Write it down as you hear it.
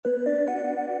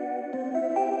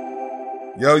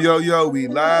Yo, yo, yo, we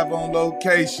live on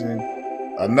location.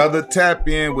 Another tap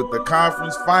in with the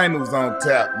conference finals on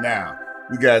tap now.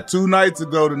 We got 2 nights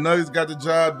ago. The Nuggets got the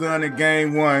job done in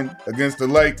game 1 against the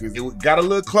Lakers. It got a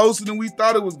little closer than we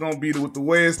thought it was going to be with the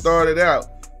way it started out.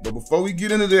 But before we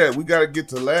get into that, we got to get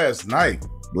to last night.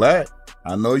 Black,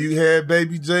 I know you had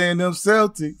Baby J and them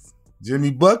Celtics.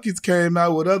 Jimmy Buckets came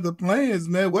out with other plans,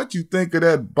 man. What you think of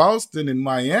that Boston and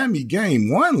Miami game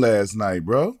 1 last night,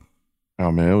 bro?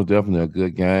 Oh, man, it was definitely a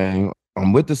good game.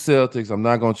 I'm with the Celtics. I'm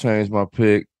not going to change my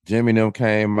pick. Jimmy and them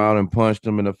came out and punched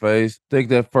them in the face. I think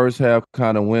that first half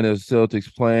kind of went as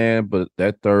Celtics planned, but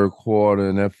that third quarter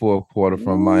and that fourth quarter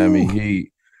from Miami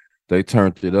Heat, they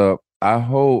turned it up. I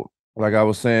hope, like I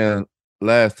was saying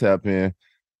last tap in,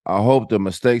 I hope the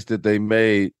mistakes that they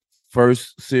made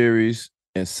first series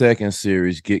and second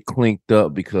series get cleaned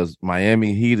up because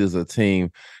Miami Heat is a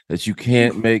team that you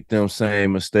can't make them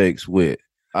same mistakes with.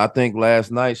 I think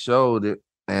last night showed it,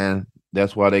 and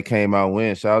that's why they came out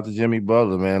win. Shout out to Jimmy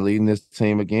Butler, man, leading this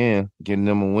team again, getting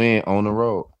them a win on the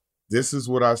road. This is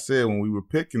what I said when we were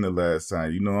picking the last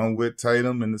time. You know, I'm with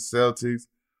Tatum and the Celtics,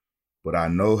 but I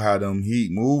know how them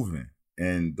Heat moving.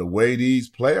 And the way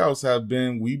these playoffs have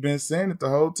been, we've been saying it the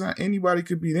whole time. Anybody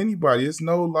could beat anybody. It's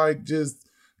no like just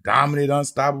dominant,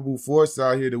 unstoppable force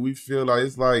out here that we feel like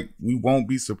it's like we won't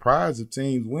be surprised if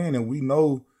teams win. And we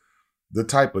know the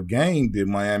type of game that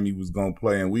Miami was going to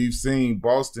play. And we've seen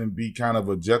Boston be kind of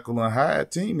a Jekyll and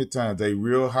Hyde team at times. They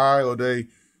real high or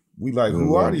we like,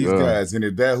 who are these guys? And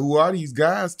if that who are these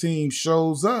guys team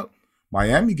shows up,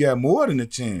 Miami got more than a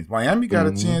chance. Miami got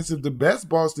a chance if the best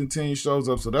Boston team shows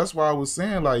up. So that's why I was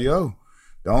saying, like, yo,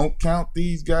 don't count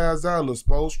these guys out.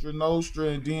 Spoelstra, Nostra,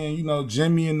 and then, you know,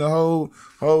 Jimmy and the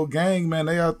whole gang, man,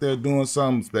 they out there doing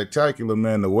something spectacular,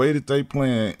 man. The way that they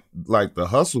playing, like the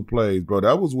hustle plays, bro,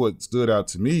 that was what stood out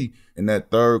to me in that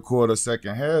third quarter,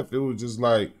 second half. It was just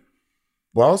like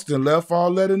Boston left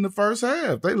all that in the first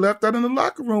half. They left that in the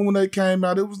locker room when they came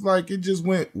out. It was like it just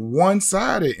went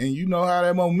one-sided. And you know how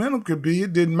that momentum could be.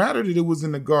 It didn't matter that it was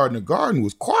in the Garden. The Garden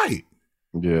was quiet.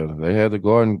 Yeah, they had the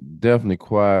Garden definitely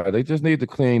quiet. They just need to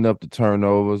clean up the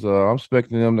turnovers. I'm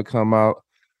expecting them to come out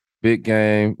big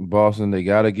game. Boston, they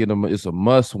got to get them. It's a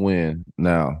must win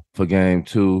now for game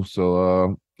 2.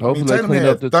 So hopefully they clean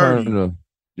up the turnover.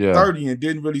 Yeah, 30 and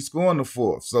didn't really score in the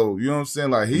fourth. So you know what I'm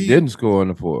saying? Like he didn't score in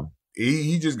the fourth.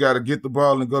 He just got to get the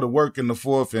ball and go to work in the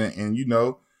fourth and you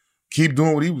know, keep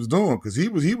doing what he was doing because he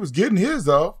was getting his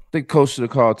off. I think coach should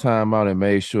have called timeout and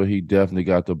made sure he definitely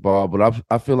got the ball. But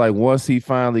I feel like once he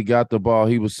finally got the ball,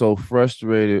 he was so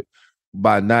frustrated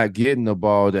by not getting the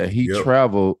ball that he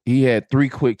traveled. He had 3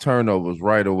 quick turnovers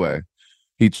right away.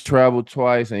 He traveled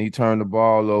twice and he turned the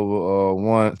ball over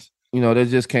once. You know, that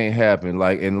just can't happen.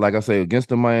 Like I say, against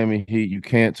the Miami Heat, you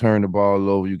can't turn the ball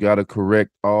over. You got to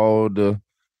correct all the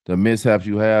mishaps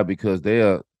you have because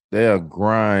they're a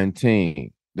grind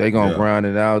team. They gonna grind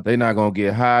it out. They not gonna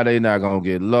get high. They not gonna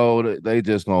get low. They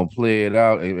just gonna play it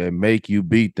out and make you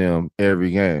beat them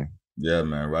every game. Yeah,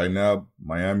 man. Right now,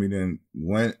 Miami then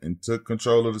went and took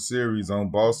control of the series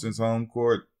on Boston's home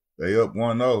court. They up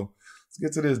 1-0. Let's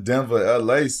get to this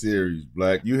Denver-LA series,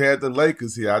 Black. You had the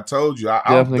Lakers here. I told you.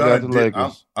 Definitely got the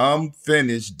Lakers. I'm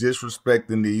finished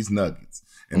disrespecting these Nuggets.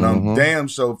 And I'm damn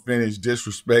sure finished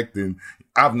disrespecting.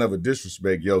 I've never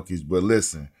disrespect Jokic, but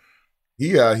listen.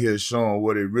 He out here showing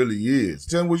what it really is.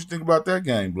 Tell me what you think about that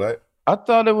game, Black. I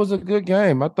thought it was a good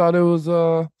game. I thought it was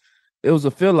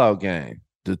a fill-out game.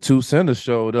 The 2 centers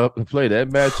showed up to play that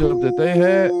matchup that they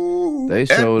had. They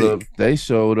showed epic. up. They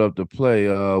showed up to play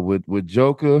with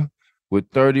Joker with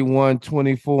 31,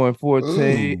 24, and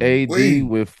 14. AD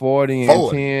with 40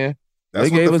 and 10.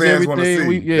 That's they gave us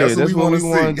everything. That's what we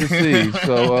wanted to see.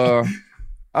 So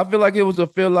I feel like it was a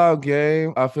fill-out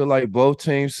game. I feel like both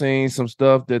teams seen some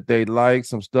stuff that they like,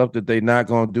 some stuff that they not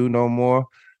going to do no more.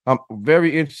 I'm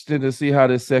very interested to see how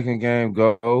this second game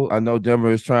go. I know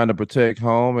Denver is trying to protect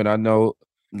home, and I know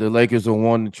the Lakers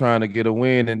are trying to get a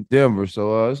win in Denver.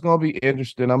 So it's going to be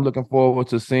interesting. I'm looking forward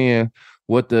to seeing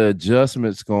what the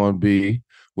adjustment's going to be,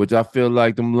 which I feel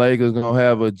like them Lakers going to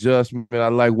have adjustment. I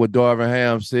like what Darvin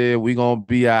Ham said. We going to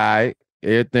be all right.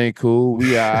 Everything cool.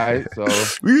 We all right. So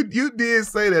you did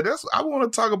say that. I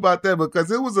want to talk about that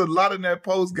because it was a lot in that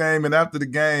post game and after the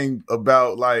game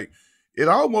about like it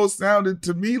almost sounded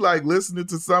to me like listening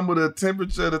to some of the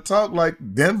temperature of the talk like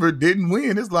Denver didn't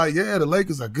win. It's like, yeah, the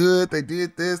Lakers are good. They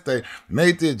did this. They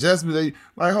made the adjustment. They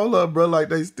like, hold up, bro. Like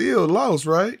they still lost,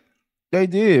 right? They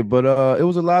did, but it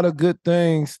was a lot of good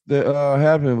things that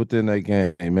happened within that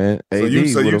game, man. So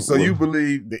you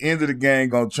believe the end of the game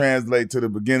gonna translate to the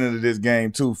beginning of this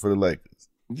game too for the Lakers?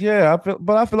 Yeah,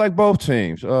 I feel like both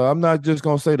teams. I'm not just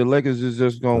gonna say the Lakers is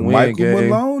just But gonna win Michael game.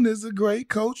 Malone is a great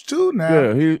coach too now.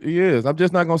 Yeah, he is. I'm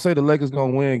just not gonna say the Lakers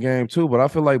gonna win game two, but I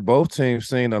feel like both teams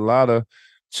seen a lot of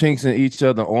chinks in each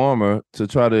other armor to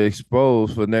try to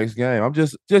expose for next game. I'm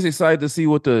just excited to see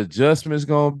what the adjustments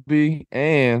gonna be,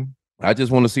 and I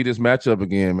just want to see this matchup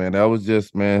again, man. That was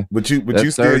just man, But that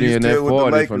you 30 and that still with the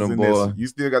 40 from Lakers them in this boy. one. You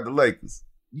still got the Lakers.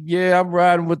 Yeah, I'm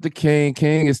riding with the King.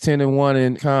 King is 10-1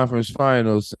 in conference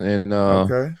finals, and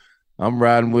Okay. I'm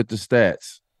riding with the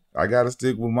stats. I gotta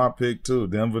stick with my pick too.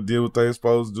 Denver did what they were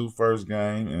supposed to do first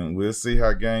game, and we'll see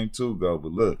how game two go.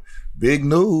 But look, big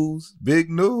news, big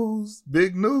news,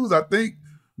 big news. I think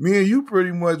me and you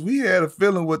pretty much we had a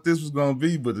feeling what this was gonna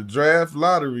be, but the draft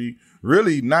lottery,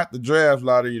 really not the draft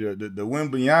lottery, the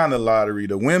Wimbyana lottery,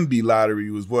 the Wimby lottery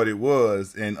was what it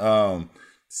was. And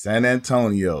San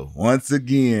Antonio, once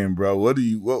again, bro. What do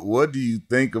you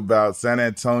think about San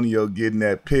Antonio getting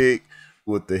that pick?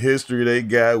 With the history they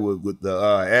got with the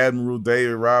Admiral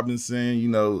David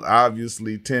Robinson,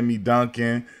 obviously Timmy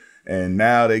Duncan, and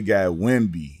now they got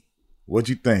Wimby. What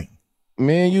you think?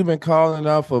 Man, you've been calling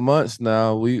out for months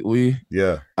now.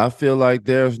 Yeah, I feel like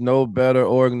there's no better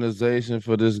organization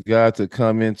for this guy to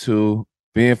come into,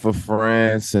 being for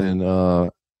France and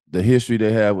the history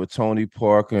they have with Tony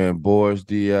Parker and Boris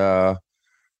Diaw.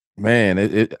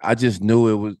 Man, I just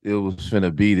knew it was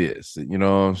finna be this. You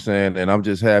know what I'm saying? And I'm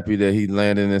just happy that he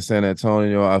landed in San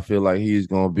Antonio. I feel like he's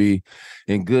gonna be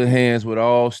in good hands with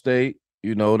Allstate.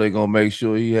 They're gonna make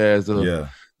sure he has yeah.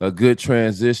 a good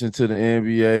transition to the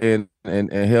NBA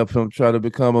and help him try to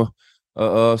become a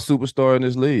superstar in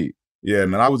this league. Yeah,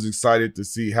 man, I was excited to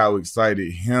see how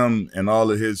excited him and all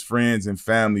of his friends and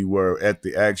family were at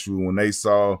the actual when they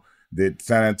saw that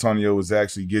San Antonio was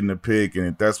actually getting a pick and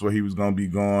if that's where he was going to be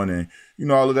going. And,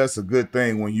 all of that's a good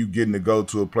thing when you getting to go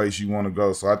to a place you want to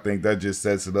go. So I think that just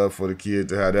sets it up for the kid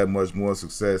to have that much more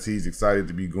success. He's excited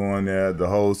to be going there. The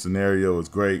whole scenario is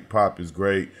great. Pop is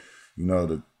great.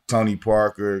 The Tony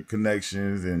Parker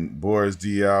connections and Boris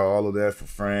Diaw, all of that for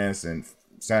France. And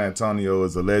San Antonio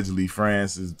is allegedly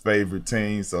France's favorite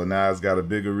team, so now it's got a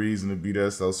bigger reason to be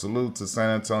there. So salute to San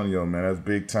Antonio, man. That's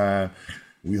big time.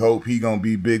 We hope he gonna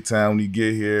be big time when he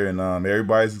get here, and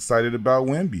everybody's excited about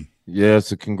Wemby. Yeah,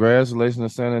 so congratulations to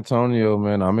San Antonio,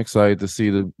 man. I'm excited to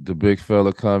see the big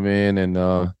fella come in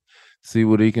and see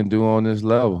what he can do on this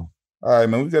level. All right,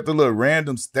 man. We got the little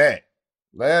random stat.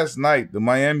 Last night, the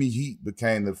Miami Heat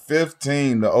became the fifth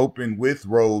team to open with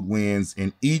road wins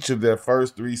in each of their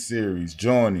first three series,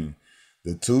 joining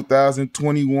the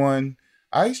 2021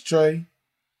 Ice Tray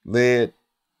led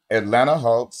Atlanta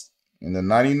Hawks and the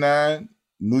 99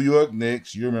 New York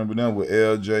Knicks. You remember them with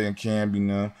LJ and Camby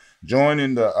now.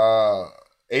 Joining the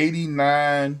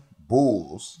 89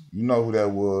 Bulls. You know who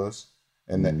that was.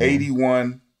 And the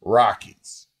 81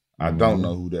 Rockets. I don't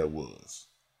know who that was.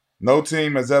 No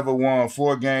team has ever won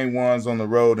 4-game ones on the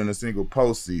road in a single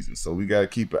postseason, so we got to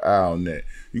keep an eye on that.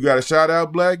 You got a shout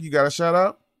out, Black? You got a shout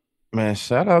out? Man,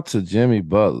 shout out to Jimmy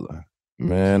Butler.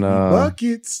 Man,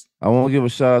 buckets. I want to give a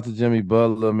shout out to Jimmy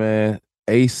Butler, man.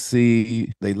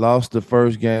 AC, they lost the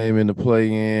first game in the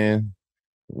play-in,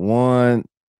 won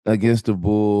against the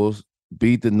Bulls,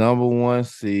 beat the number one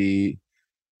seed,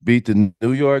 beat the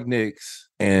New York Knicks,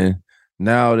 and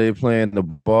now they're playing the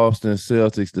Boston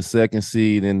Celtics, the second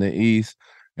seed in the East,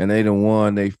 and they done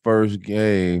won their first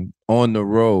game on the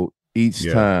road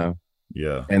each time.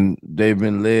 Yeah. And they've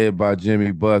been led by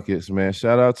Jimmy Buckets, man.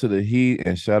 Shout out to the Heat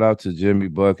and shout out to Jimmy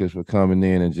Buckets for coming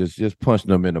in and just punching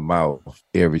them in the mouth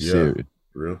every series.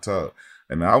 Real talk.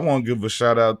 And I want to give a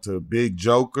shout out to Big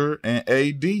Joker and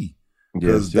AD.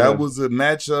 Because that was a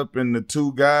matchup and the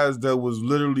two guys that was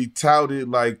literally touted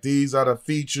like these are the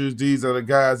features, these are the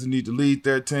guys that need to lead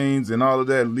their teams and all of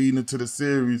that leading into the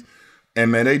series. And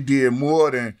man, they did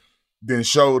more than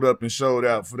showed up and showed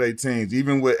out for their teams.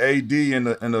 Even with AD in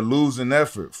the losing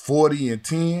effort, 40 and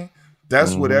 10.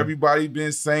 That's what everybody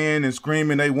been saying and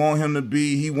screaming they want him to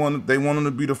be. They want him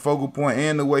to be the focal point,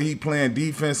 and the way he playing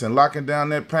defense and locking down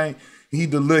that paint. He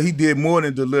did more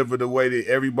than deliver the way that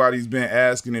everybody's been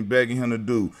asking and begging him to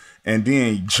do. And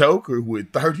then Joker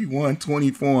with 31,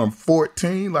 24, and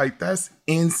 14. Like, that's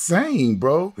insane,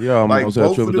 bro. Yeah, almost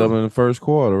had triple-double in the first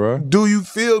quarter, right? Do you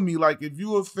feel me? Like, if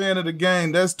you a fan of the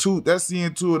game, that's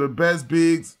seeing two of the best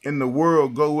bigs in the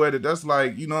world go at it. That's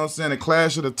like, you know what I'm saying, the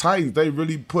Clash of the Titans. They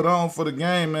really put on for the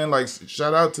game, man. Like,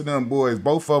 shout out to them boys,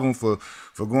 both of them for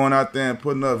going out there and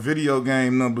putting up video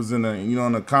game numbers in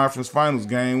the conference finals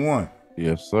game one.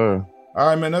 Yes, sir. All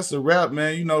right, man, that's a wrap,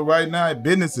 man. You know, right now,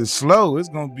 business is slow. It's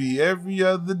going to be every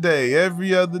other day.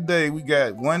 Every other day, we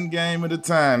got one game at a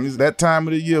time. It's that time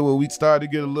of the year where we start to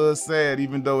get a little sad,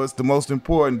 even though it's the most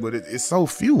important, but it's so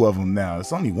few of them now.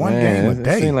 It's only one game a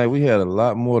day. It seemed like we had a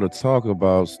lot more to talk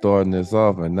about starting this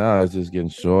off, and now it's just getting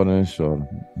shorter and shorter.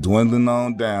 Dwindling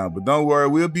on down. But don't worry,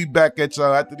 we'll be back at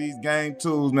y'all after these game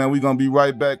twos, man. We're going to be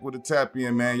right back with a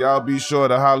tap-in, man. Y'all be sure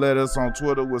to holler at us on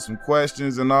Twitter with some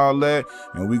questions and all that,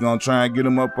 and we're going to try and get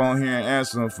them up on here and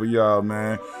answer them for y'all,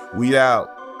 man. We out.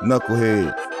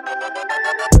 Knuckleheads.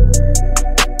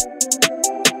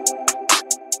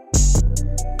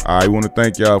 I want to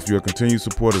thank y'all for your continued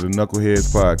support of the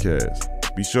Knuckleheads podcast.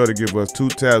 Be sure to give us 2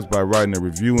 taps by writing a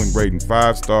review and rating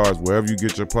 5 stars wherever you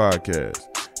get your podcast.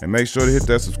 And make sure to hit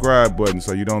that subscribe button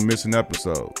so you don't miss an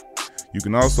episode. You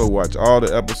can also watch all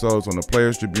the episodes on the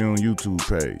Players Tribune YouTube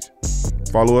page.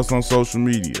 Follow us on social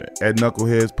media at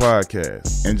Knuckleheads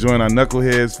Podcast and join our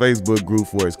Knuckleheads Facebook group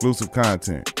for exclusive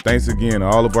content. Thanks again to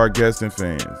all of our guests and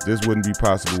fans. This wouldn't be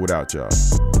possible without y'all.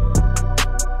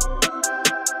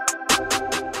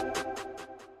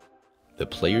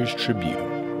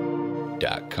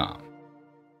 ThePlayersTribune.com